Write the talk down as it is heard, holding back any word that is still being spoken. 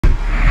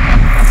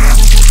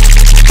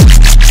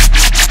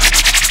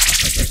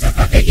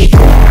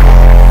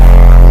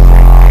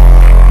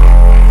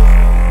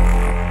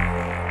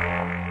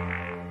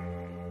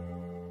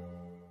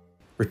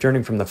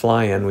Returning from the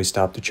fly-in, we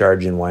stopped to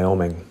charge in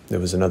Wyoming. There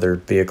was another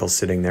vehicle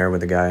sitting there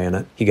with a guy in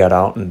it. He got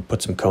out and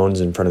put some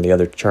cones in front of the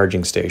other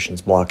charging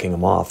stations, blocking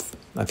them off.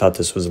 I thought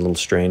this was a little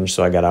strange,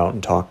 so I got out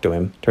and talked to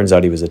him. Turns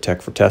out he was a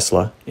tech for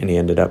Tesla, and he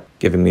ended up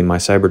giving me my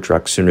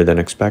Cybertruck sooner than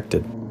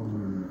expected.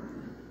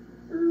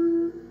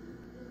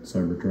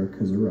 Cybertruck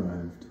has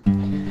arrived.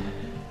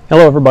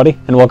 Hello everybody,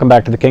 and welcome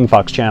back to the King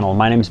Fox channel.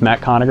 My name is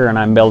Matt Conager, and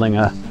I'm building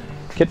a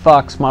Kit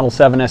Fox Model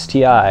 7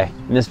 STI.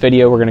 In this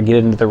video we're going to get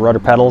into the rudder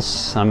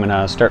pedals. I'm going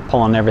to start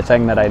pulling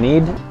everything that I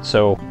need.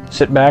 So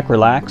sit back,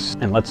 relax,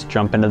 and let's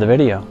jump into the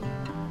video.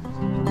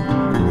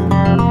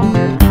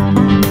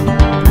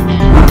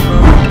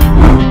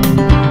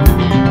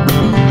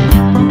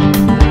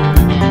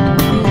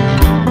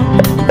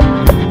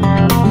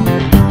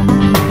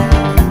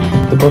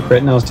 The book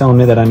right now is telling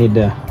me that I need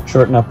to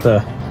shorten up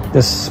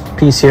this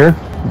piece here,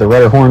 the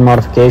rudder horn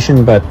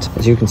modification, but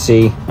as you can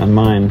see on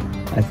mine,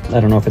 I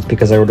don't know if it's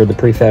because I ordered the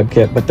prefab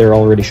kit, but they're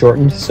already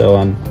shortened, so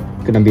I'm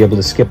going to be able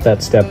to skip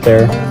that step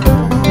there.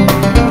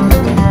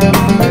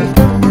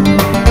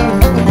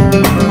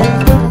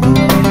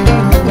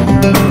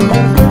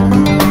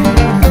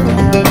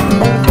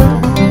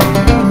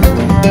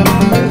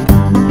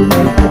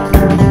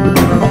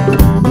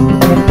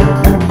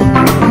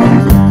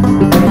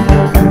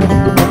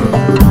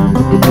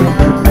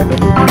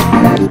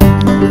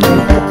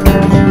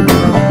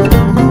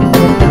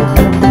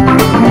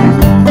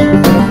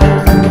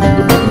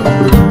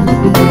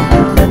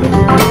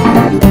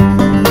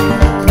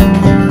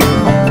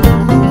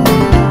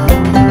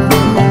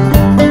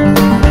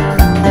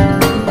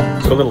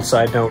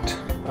 Side note,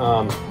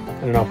 I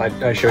don't know if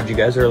I showed you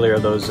guys earlier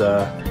those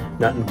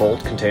nut and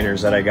bolt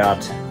containers that I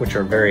got, which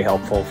are very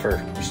helpful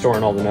for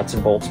storing all the nuts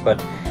and bolts, but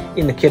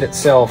in the kit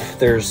itself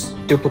there's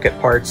duplicate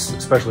parts,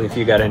 especially if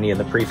you got any of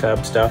the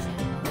prefab stuff.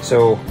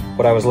 So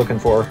what I was looking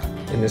for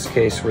in this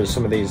case was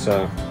some of these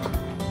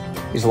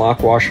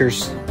lock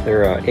washers.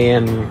 They're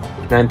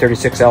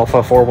AN936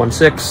 Alpha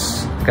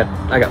 416.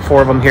 I got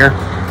 4 of them here,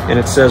 and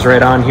it says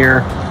right on here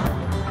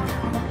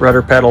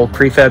rudder pedal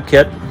prefab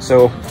kit.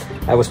 So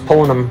I was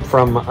pulling them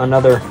from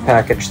another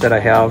package that I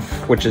have,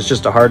 which is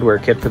just a hardware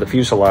kit for the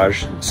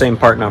fuselage. Same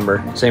part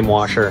number, same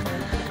washer.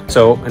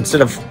 So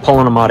instead of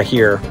pulling them out of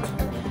here,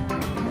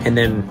 and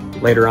then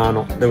later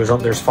on,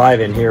 there's 5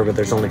 in here, but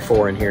there's only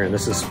 4 in here, and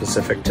this is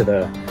specific to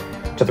the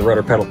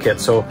rudder pedal kit.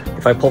 So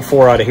if I pull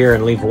 4 out of here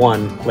and leave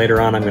 1, later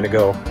on I'm going to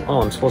go,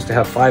 oh, I'm supposed to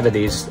have 5 of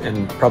these,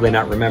 and probably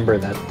not remember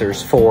that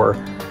there's 4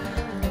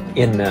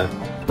 in the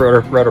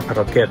rudder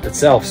pedal kit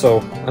itself.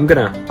 So I'm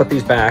going to put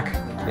these back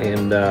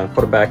and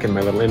put it back in my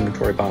little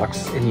inventory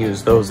box and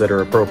use those that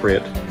are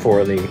appropriate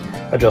for the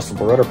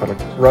adjustable rudder pedal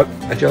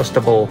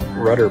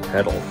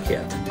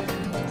kit.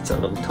 It's a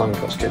little tongue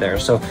twister there.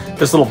 So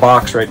this little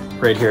box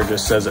right here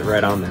just says it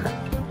right on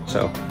there.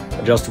 So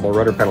adjustable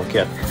rudder pedal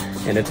kit,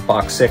 and it's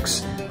box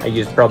 6.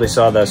 You probably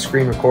saw the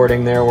screen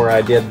recording there where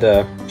I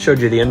showed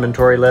you the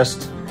inventory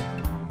list.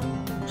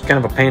 It's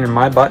kind of a pain in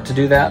my butt to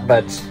do that,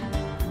 but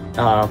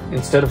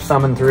instead of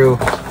thumbing through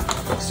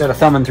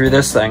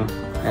this thing,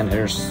 and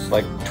there's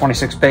like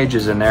 26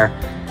 pages in there,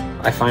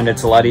 I find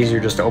it's a lot easier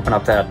just to open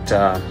up that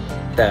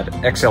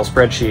Excel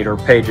spreadsheet, or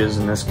pages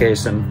in this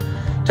case, and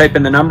type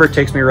in the number. It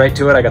takes me right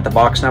to it. I got the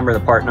box number, the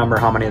part number,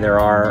 how many there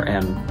are,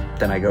 and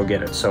then I go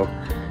get it. So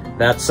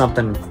that's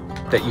something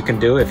that you can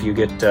do if you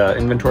get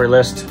inventory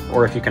list,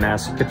 or if you can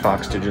ask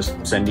KitFox to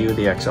just send you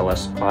the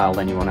XLS file,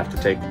 then you won't have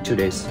to take 2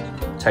 days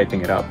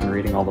typing it up and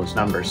reading all those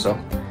numbers. So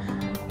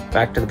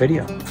back to the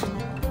video.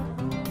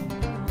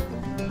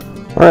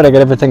 Alright, I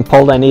got everything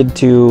pulled I need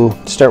to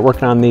start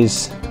working on the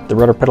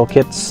rudder pedal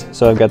kits.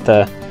 So I've got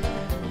the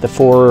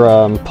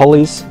 4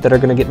 pulleys that are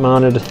going to get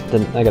mounted.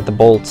 Then I got the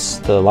bolts,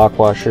 the lock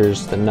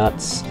washers, the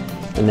nuts,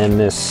 and then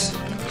this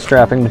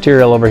strapping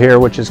material over here,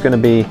 which is going to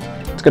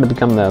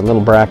become the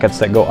little brackets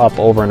that go up,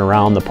 over, and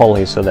around the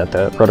pulley so that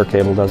the rudder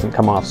cable doesn't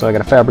come off. So I got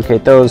to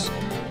fabricate those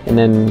and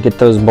then get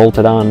those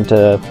bolted on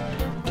to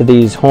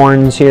these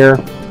horns here.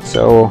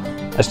 So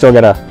I still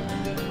got to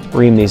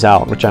ream these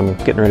out, which I'm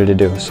getting ready to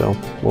do, so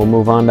we'll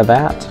move on to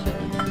that.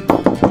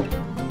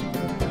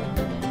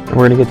 And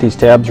we're going to get these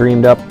tabs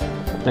reamed up.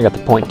 I got the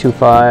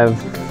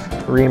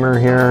 0.25 reamer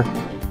here.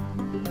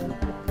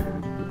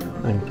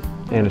 I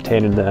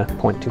annotated the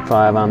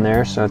 0.25 on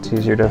there so it's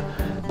easier to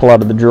pull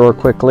out of the drawer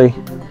quickly,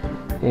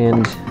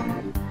 and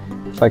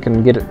if I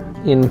can get it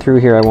in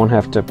through here I won't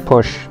have to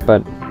push,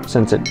 but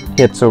since it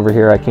hits over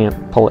here I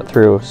can't pull it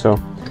through. So,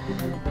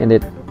 and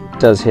it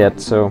does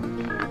hit, so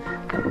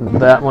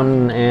that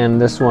one and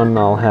this one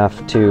I'll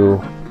have to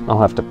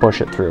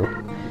push it through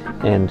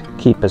and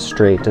keep as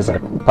straight as I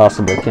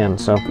possibly can.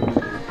 So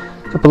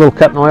put a little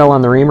cutting oil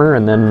on the reamer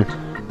and then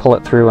pull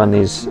it through on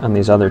these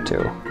other 2.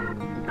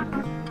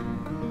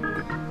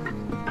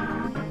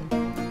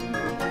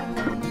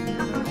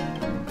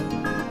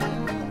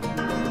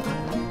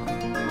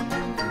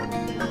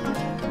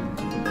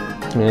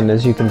 And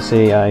as you can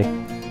see, I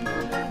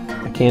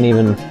can't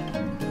even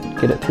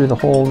get it through the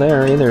hole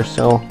there either,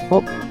 so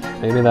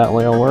maybe that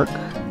way will work.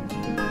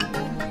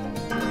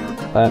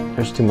 that.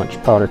 There's too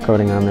much powder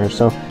coating on there,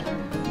 so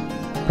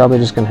probably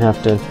just going to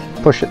have to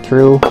push it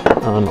through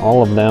on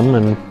all of them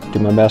and do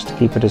my best to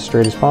keep it as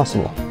straight as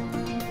possible.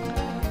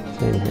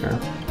 Same here.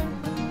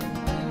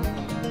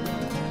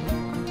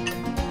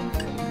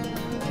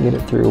 Get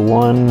it through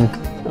one.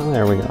 Oh,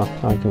 there we go.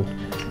 I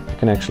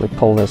can actually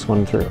pull this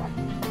one through.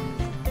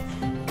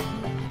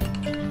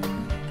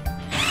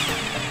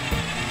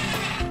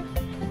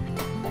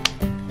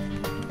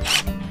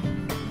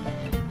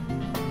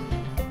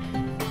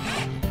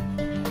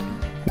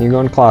 You're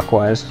going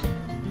clockwise.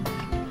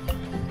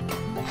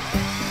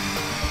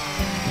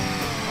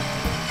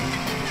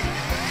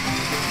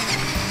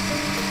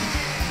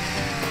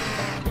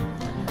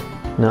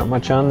 Not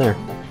much on there,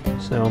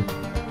 so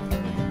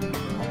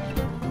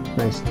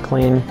nice and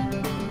clean.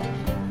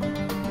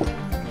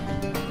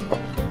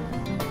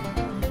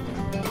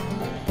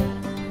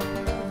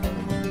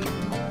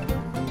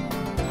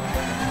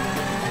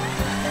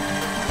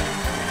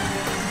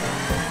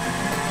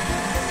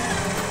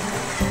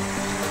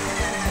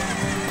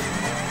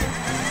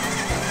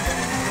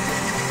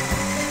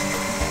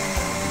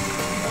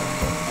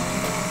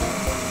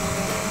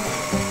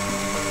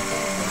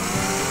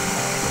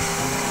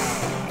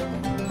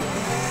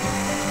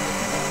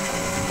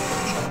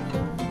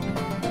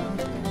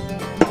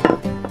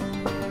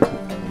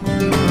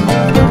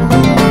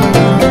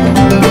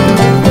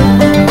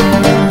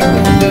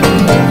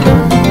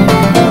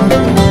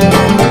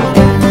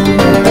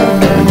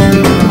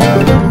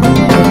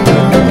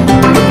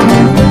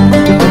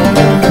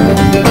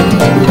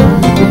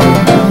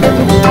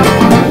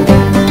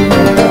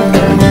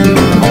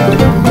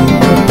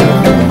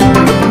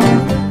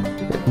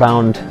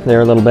 Bound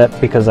there a little bit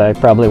because I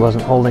probably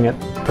wasn't holding it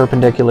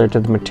perpendicular to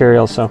the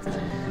material. So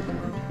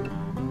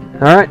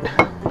alright,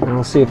 now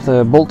we'll see if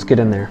the bolts get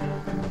in there.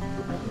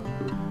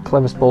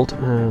 Clevis bolt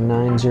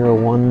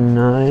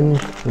 9019,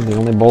 the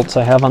only bolts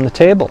I have on the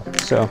table,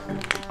 so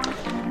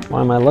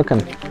why am I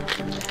looking?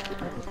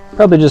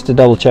 Probably just to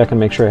double check and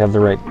make sure I have the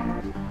right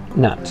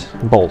nut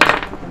bolt.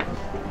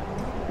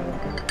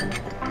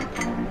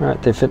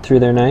 Alright, they fit through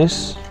there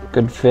nice,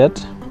 good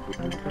fit.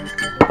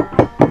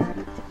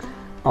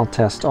 I'll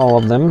test all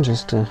of them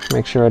just to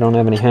make sure I don't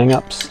have any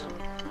hang-ups.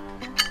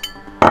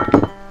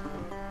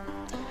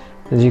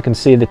 As you can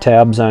see, the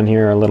tabs on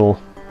here are a little,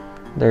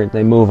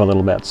 they move a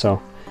little bit,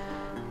 so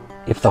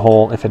if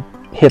it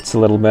hits a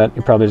little bit,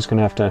 you're probably just going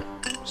to have to,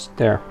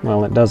 there,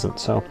 well it doesn't,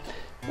 so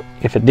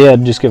if it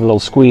did, just give a little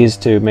squeeze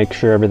to make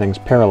sure everything's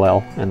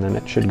parallel, and then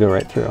it should go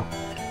right through.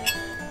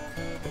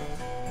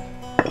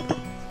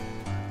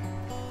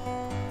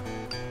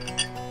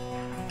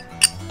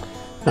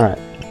 Alright.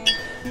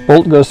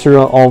 Bolt goes through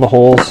all the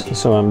holes,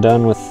 so I'm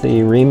done with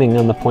the reaming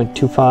on the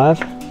 0.25.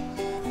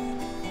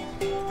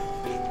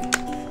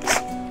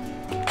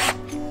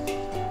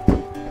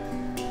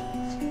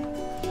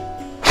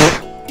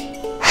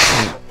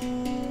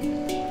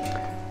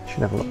 Should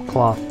have a little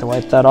cloth to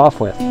wipe that off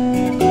with.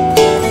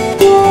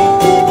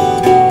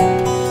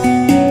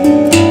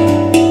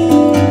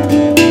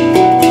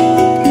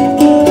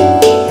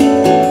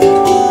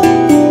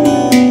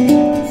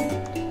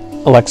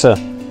 Alexa,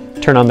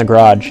 turn on the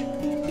garage.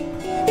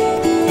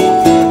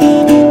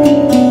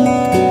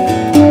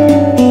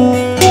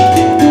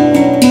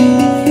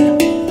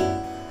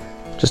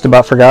 Just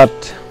about forgot,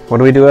 what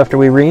do we do after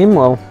we ream?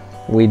 Well,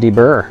 we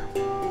deburr.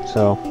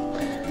 So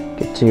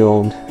get the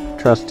old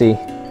trusty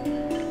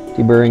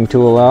deburring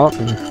tool out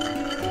and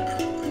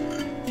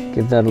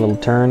give that a little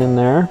turn in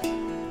there.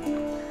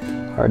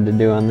 Hard to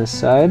do on this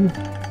side.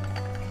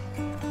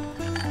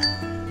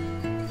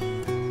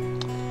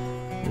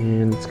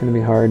 And it's going to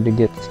be hard to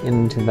get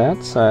into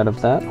that side of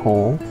that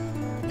hole.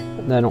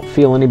 I don't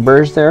feel any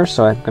burrs there,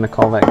 so I'm going to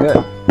call that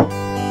good.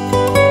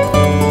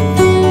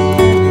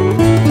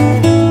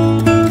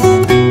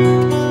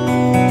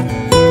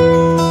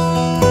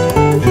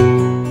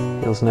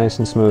 Feels nice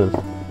and smooth.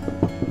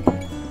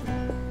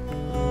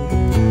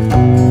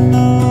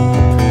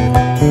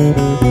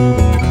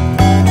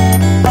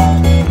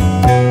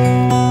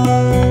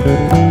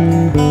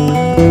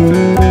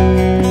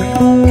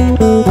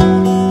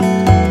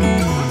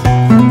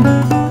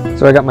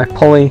 So I got my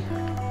pulley,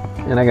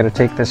 and I got to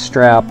take this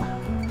strap,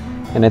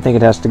 and I think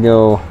it has to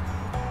go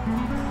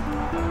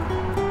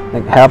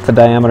like half the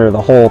diameter of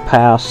the hole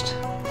past,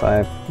 if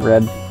I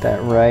read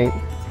that right.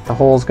 The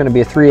hole is going to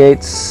be a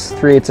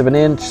 3/8 of an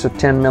inch, so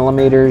 10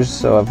 millimeters.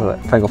 So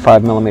if I go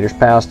 5 millimeters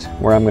past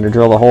where I'm going to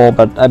drill the hole,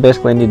 but I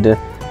basically need to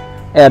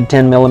add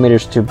 10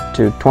 millimeters to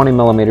 20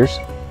 millimeters,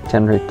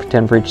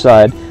 10 for each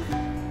side,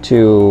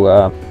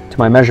 to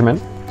my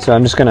measurement. So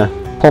I'm just going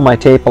to pull my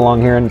tape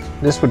along here, and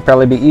this would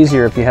probably be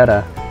easier if you had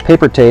a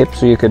paper tape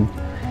so you could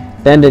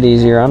bend it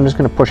easier. I'm just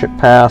going to push it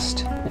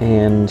past,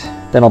 and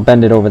then I'll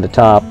bend it over the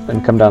top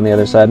and come down the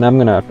other side. And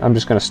I'm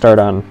just going to start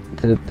on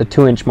the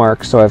 2-inch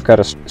mark, so I've got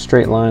a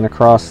straight line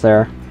across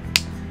there,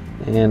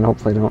 and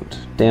hopefully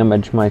don't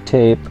damage my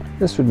tape.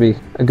 This would be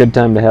a good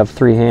time to have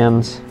 3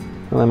 hands.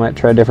 Well, I might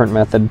try a different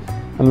method.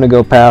 I'm going to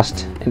go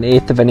past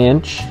 1/8 of an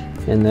inch,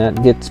 and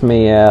that gets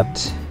me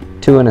at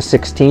 2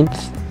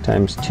 1/16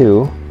 times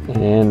 2.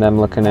 and I'm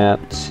looking at,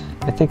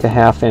 I think, a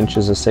 1/2 inch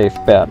is a safe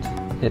bet.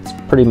 It's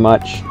pretty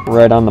much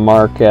right on the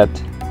mark at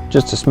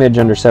just a smidge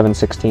under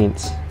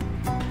 7/16.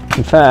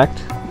 In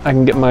fact, I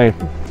can get my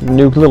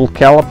new little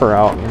caliper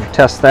out and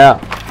test that,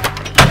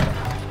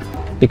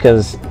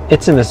 because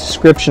it's in the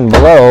description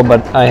below,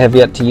 but I have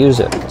yet to use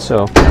it,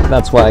 so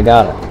that's why I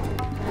got it.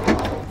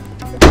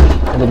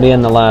 It'll be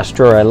in the last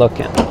drawer I look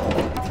in.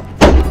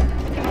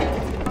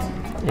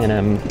 And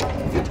I'm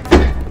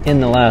in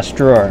the last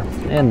drawer,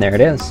 and there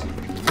it is.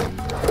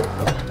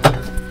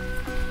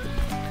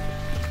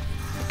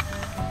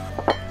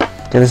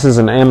 Okay, this is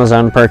an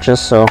Amazon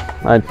purchase, so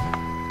I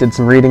did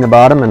some reading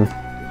about them and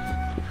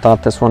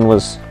thought this one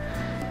was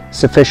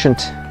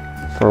sufficient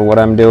for what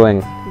I'm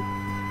doing.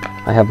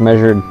 I have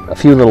measured a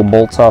few little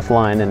bolts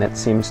offline, and it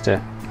seems to,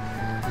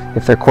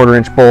 if they're 1/4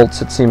 inch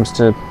bolts, it seems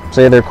to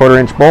say they're 1/4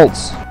 inch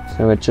bolts.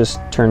 So it just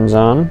turns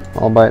on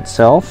all by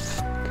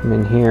itself. Come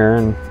in here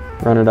and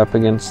run it up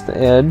against the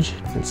edge.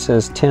 It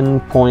says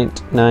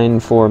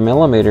 10.94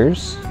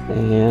 millimeters,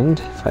 and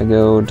if I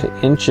go to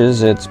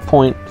inches, it's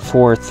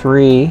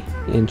 0.43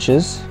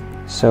 inches.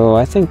 So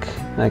I think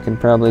I can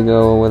probably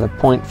go with a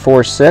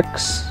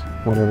 0.46,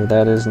 whatever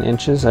that is in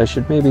inches. I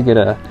should maybe get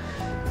a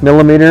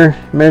millimeter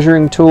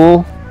measuring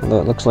tool, although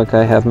it looks like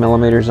I have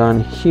millimeters on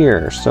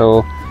here.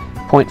 So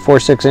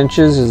 0.46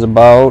 inches is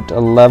about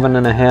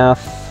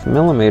 11.5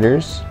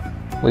 millimeters.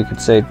 We could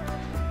say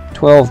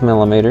 12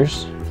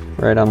 millimeters,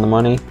 right on the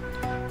money.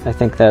 I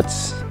think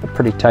that's a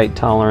pretty tight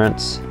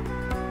tolerance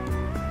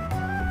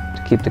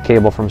to keep the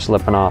cable from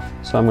slipping off.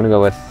 So I'm going to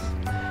go with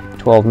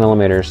 12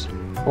 millimeters,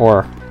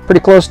 or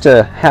pretty close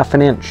to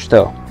 1/2 inch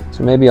though.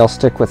 So maybe I'll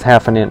stick with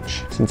 1/2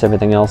 inch since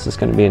everything else is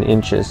going to be in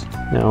inches.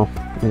 Now,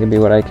 maybe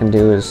what I can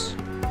do is,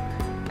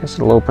 I guess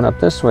it'll open up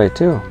this way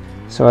too.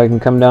 So I can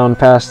come down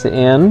past the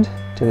end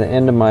to the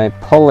end of my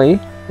pulley,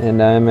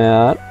 and I'm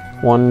at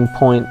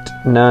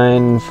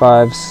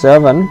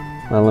 1.957.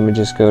 Well, let me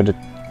just go to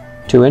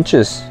 2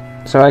 inches.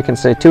 So I can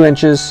say 2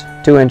 inches,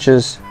 2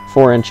 inches,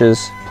 4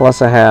 inches,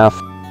 plus a 1/2,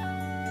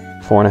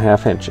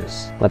 4.5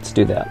 inches. Let's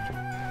do that.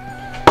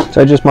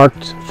 So I just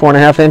marked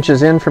 4.5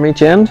 inches in from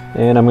each end,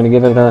 and I'm going to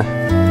give it a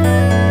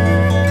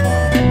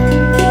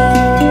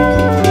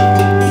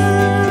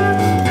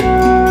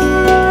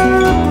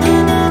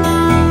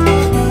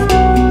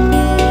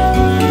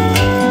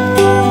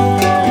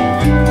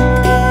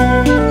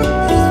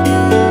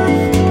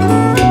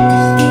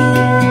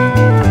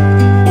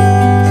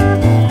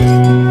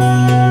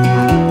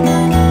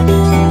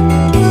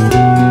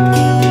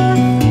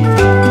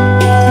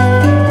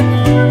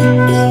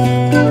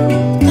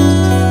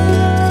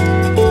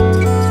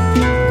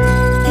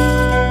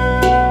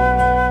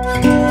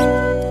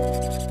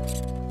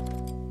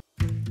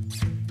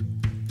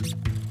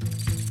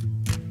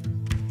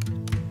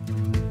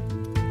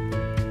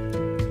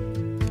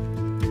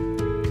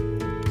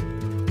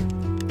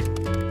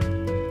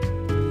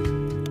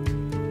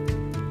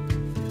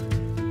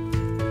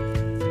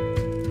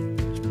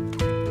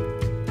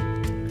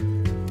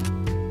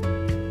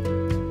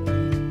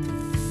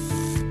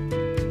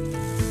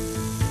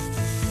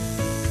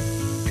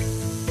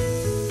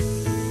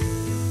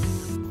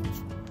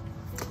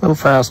little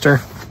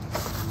faster.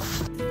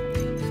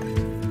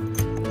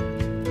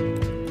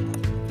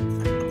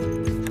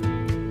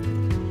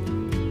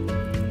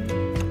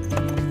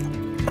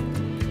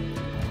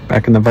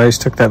 Back in the vise,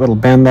 took that little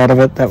bend out of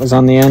it that was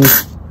on the end.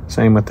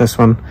 Same with this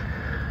one.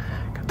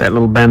 Got that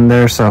little bend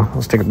there, so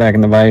I'll stick it back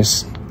in the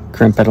vise,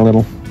 crimp it a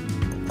little.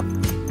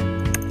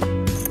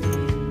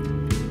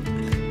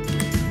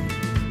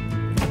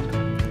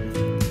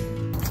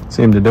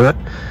 Seemed to do it.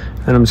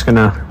 Then I'm just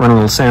gonna run a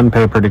little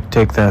sandpaper to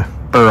take the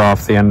burr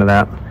off the end of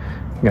that.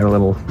 Got a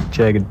little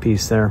jagged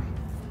piece there.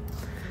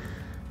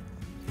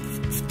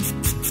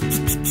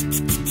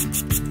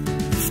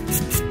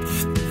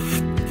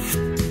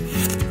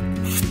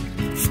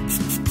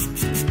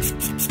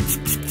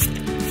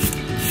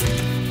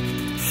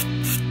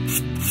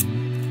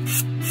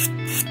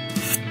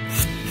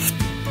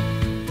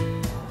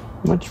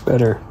 Much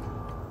better.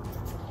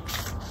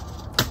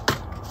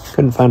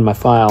 Couldn't find my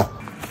file.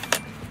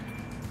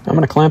 I'm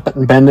going to clamp it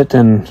and bend it,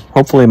 and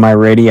hopefully my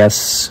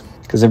radius,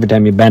 because every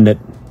time you bend it,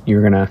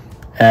 you're going to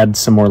add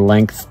some more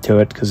length to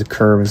it because a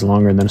curve is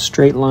longer than a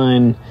straight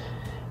line,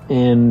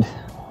 and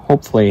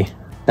hopefully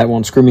that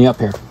won't screw me up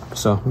here.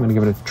 So I'm going to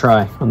give it a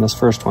try on this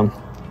first one.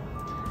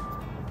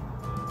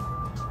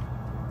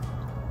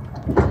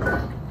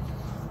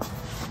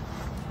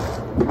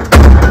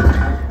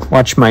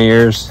 Watch my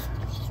ears.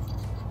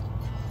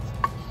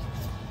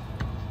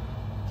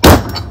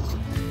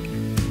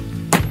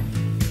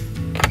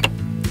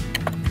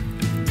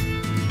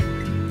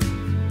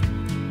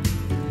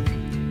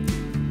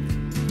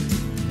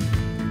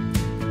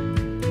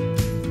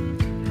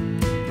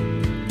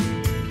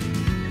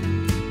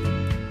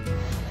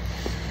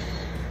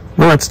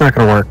 Well, it's not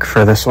going to work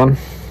for this one,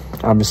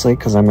 obviously,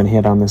 because I'm going to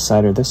hit on this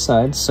side or this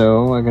side,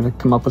 so I got to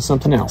come up with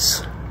something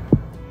else.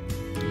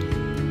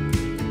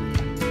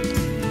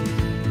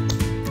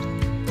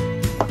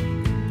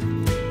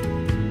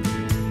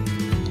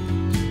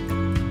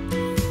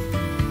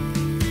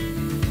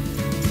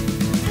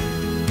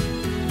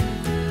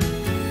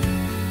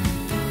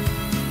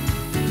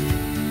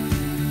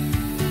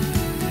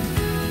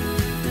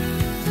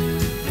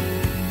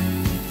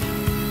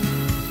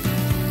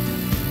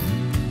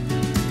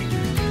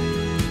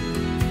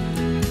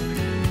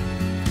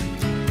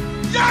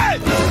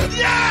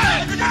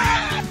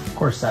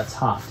 course, that's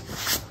hot.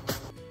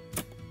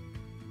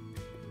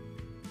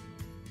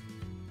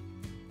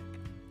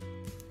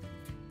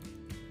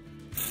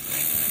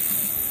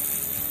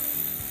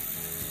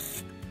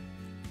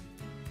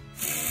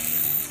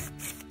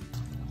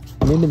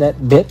 Maybe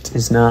that bit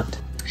is not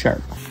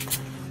sharp.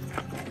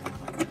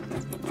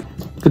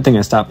 Good thing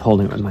I stopped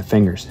holding it with my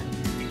fingers.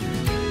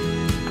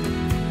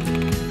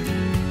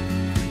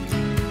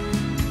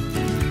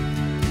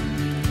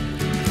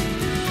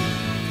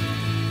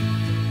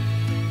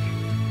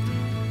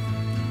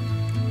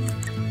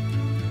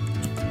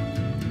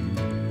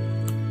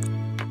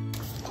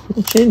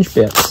 We'll change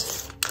bits.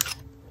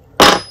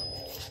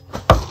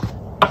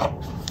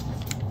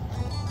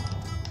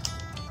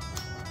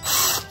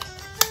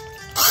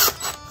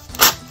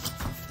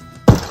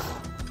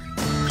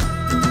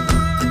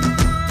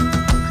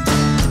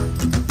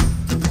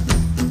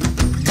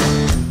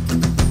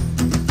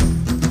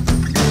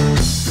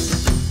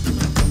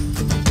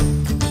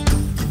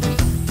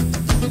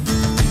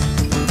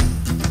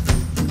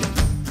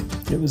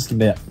 It was the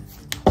bit.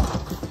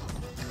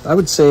 I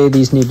would say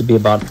these need to be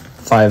about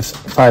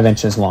 5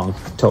 inches long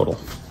total.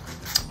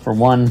 For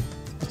one,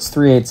 it's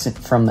 3/8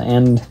 from the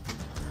end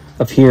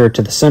of here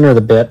to the center of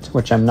the bit,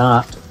 which I'm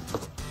not,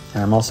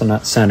 and I'm also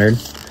not centered.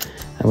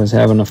 I was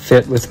having a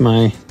fit with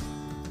my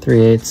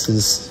 3/8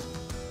 is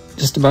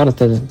just about at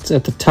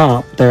the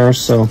top there,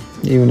 so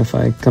even if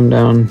I come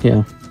down,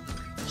 yeah,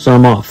 so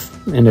I'm off.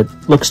 And it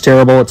looks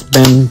terrible. It's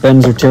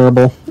bends are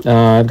terrible.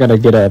 I've got to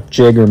get a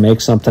jig or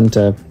make something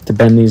to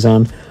bend these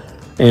on,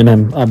 and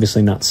I'm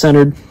obviously not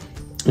centered.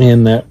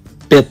 And that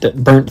bit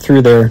that burnt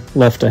through there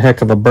left a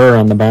heck of a burr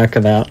on the back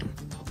of that.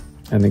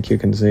 I think you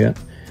can see it.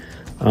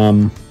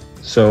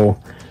 So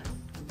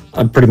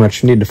I pretty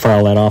much need to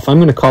file that off. I'm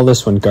going to call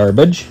this one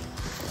garbage.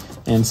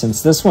 And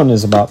since this one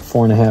is about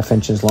 4.5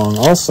 inches long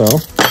also,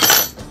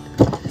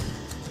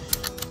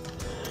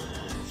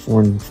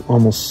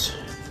 almost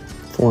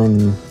 4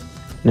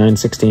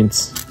 9/16,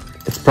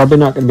 it's probably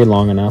not going to be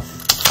long enough.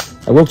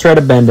 I will try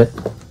to bend it.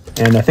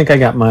 And I think I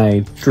got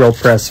my drill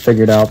press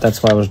figured out.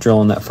 That's why I was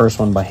drilling that first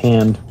one by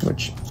hand,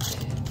 which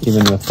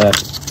even with that,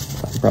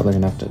 I'm probably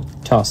going to have to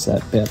toss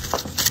that bit.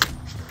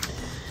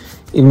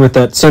 Even with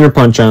that center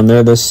punch on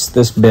there, this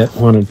bit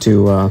wanted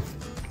to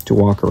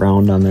walk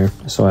around on there,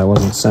 so I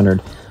wasn't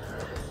centered.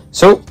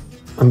 So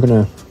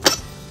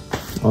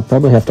I'll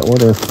probably have to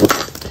order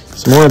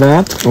some more of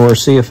that, or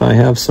see if I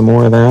have some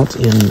more of that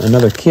in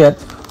another kit,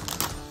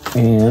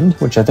 and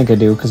which I think I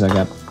do because I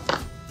got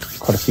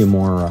quite a few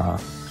more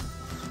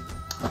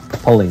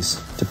pulleys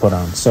to put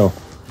on, so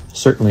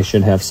certainly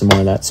should have some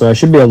more of that. So I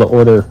should be able to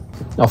order,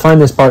 I'll find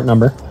this part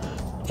number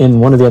in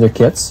one of the other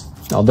kits,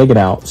 I'll dig it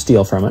out,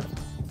 steal from it,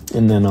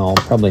 and then I'll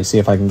probably see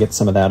if I can get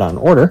some of that on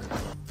order,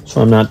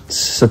 so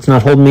it's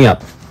not holding me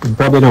up. You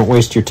probably don't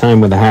waste your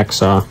time with a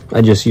hacksaw.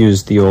 I just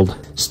used the old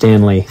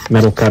Stanley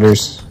metal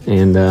cutters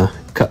and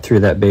cut through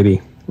that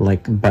baby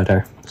like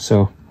butter.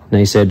 So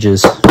nice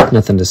edges,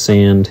 nothing to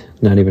sand,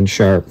 not even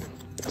sharp.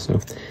 So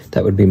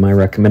that would be my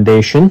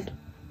recommendation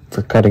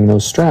for cutting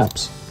those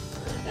straps.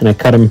 And I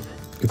cut them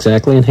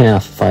exactly in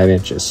half, 5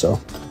 inches, so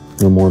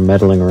no more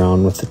meddling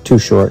around with it too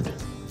short.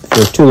 If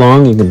they're too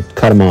long, you can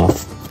cut them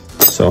off.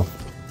 So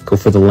go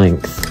for the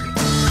length.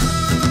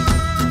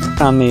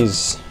 On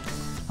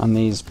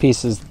these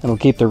pieces, it'll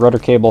keep the rudder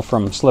cable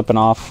from slipping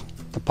off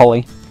the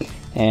pulley.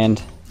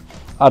 And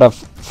out of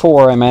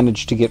 4, I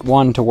managed to get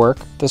 1 to work.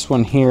 This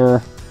one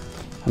here,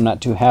 I'm not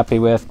too happy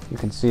with. You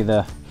can see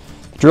the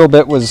drill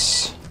bit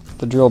was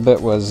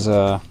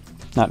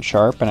not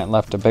sharp, and it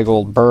left a big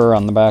old burr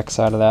on the back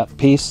side of that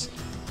piece.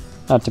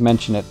 Not to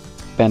mention it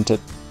bent it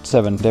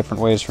 7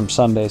 different ways from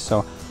Sunday.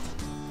 So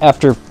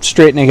after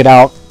straightening it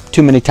out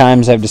too many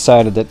times, I've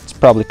decided that it's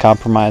probably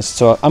compromised.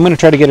 So I'm going to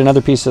try to get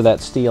another piece of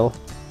that steel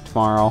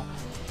tomorrow.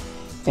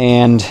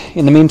 And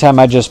in the meantime,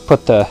 I just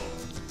put the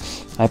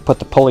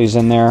pulleys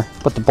in there,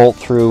 put the bolt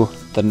through,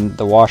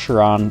 the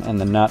washer on, and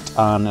the nut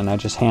on, and I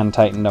just hand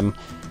tightened them.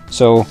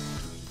 So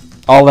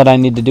all that I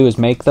need to do is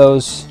make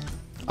those.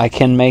 I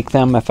can make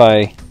them if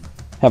I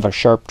have a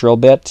sharp drill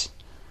bit,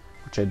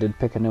 which I did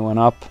pick a new one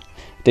up.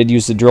 Did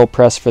use the drill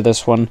press for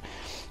this one.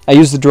 I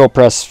used the drill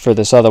press for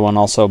this other one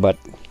also, but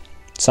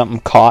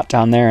something caught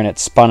on there and it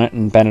spun it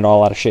and bent it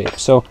all out of shape.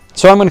 So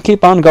I'm going to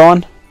keep on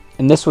going.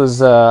 And this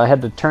was, I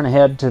had to turn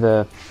ahead to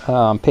the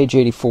page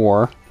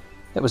 84.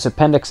 It was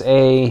Appendix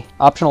A,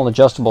 optional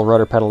adjustable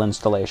rudder pedal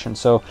installation.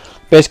 So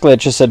basically it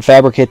just said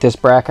fabricate this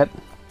bracket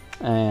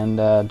and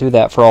do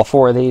that for all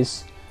 4 of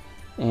these.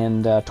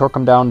 And torque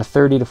them down to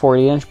 30 to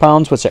 40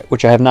 inch-pounds,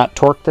 which I have not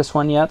torqued this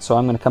one yet, so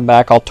I'm going to come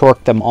back. I'll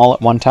torque them all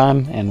at one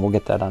time, and we'll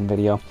get that on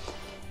video.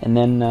 And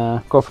then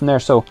go from there.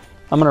 So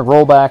I'm going to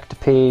roll back to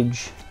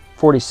page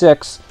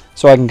 46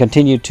 so I can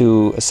continue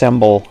to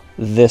assemble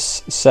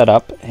this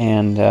setup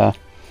and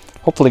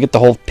hopefully get the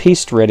whole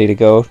piece ready to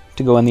go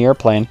in the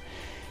airplane.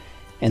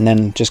 And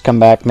then just come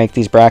back, make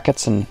these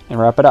brackets, and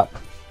wrap it up.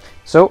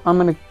 So I'm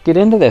going to get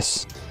into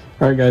this.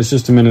 All right, guys,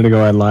 just a minute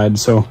ago I lied,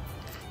 so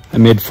I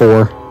made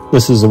 4.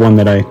 This is the one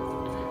that I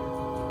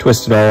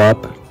twisted all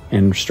up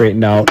and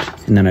straightened out,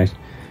 and then I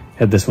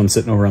had this one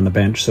sitting over on the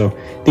bench. So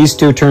these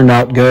two turned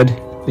out good.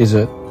 These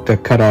are the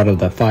cut out of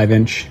the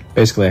 5-inch.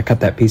 Basically, I cut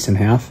that piece in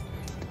half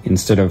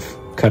instead of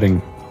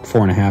cutting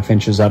 4.5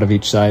 inches out of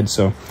each side.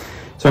 So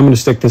I'm going to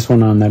stick this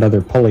one on that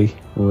other pulley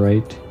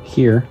right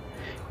here,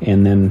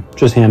 and then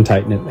just hand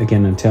tighten it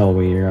again until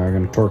we are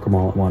going to torque them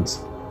all at once.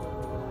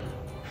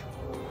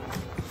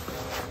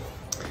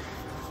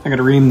 I got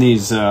to ream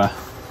these 4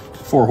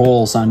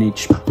 holes on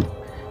each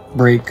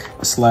brake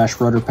 /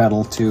 rudder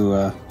pedal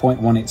to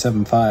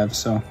 0.1875.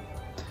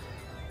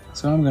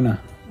 So I'm going to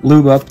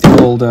lube up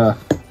the old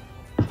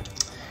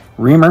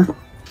reamer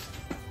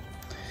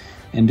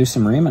and do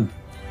some reaming.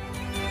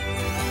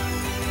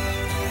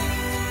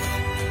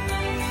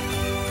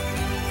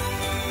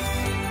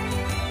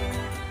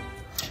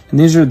 And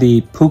these are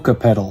the puka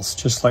pedals,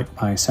 just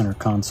like my center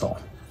console.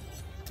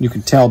 You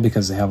can tell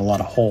because they have a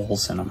lot of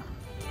holes in them.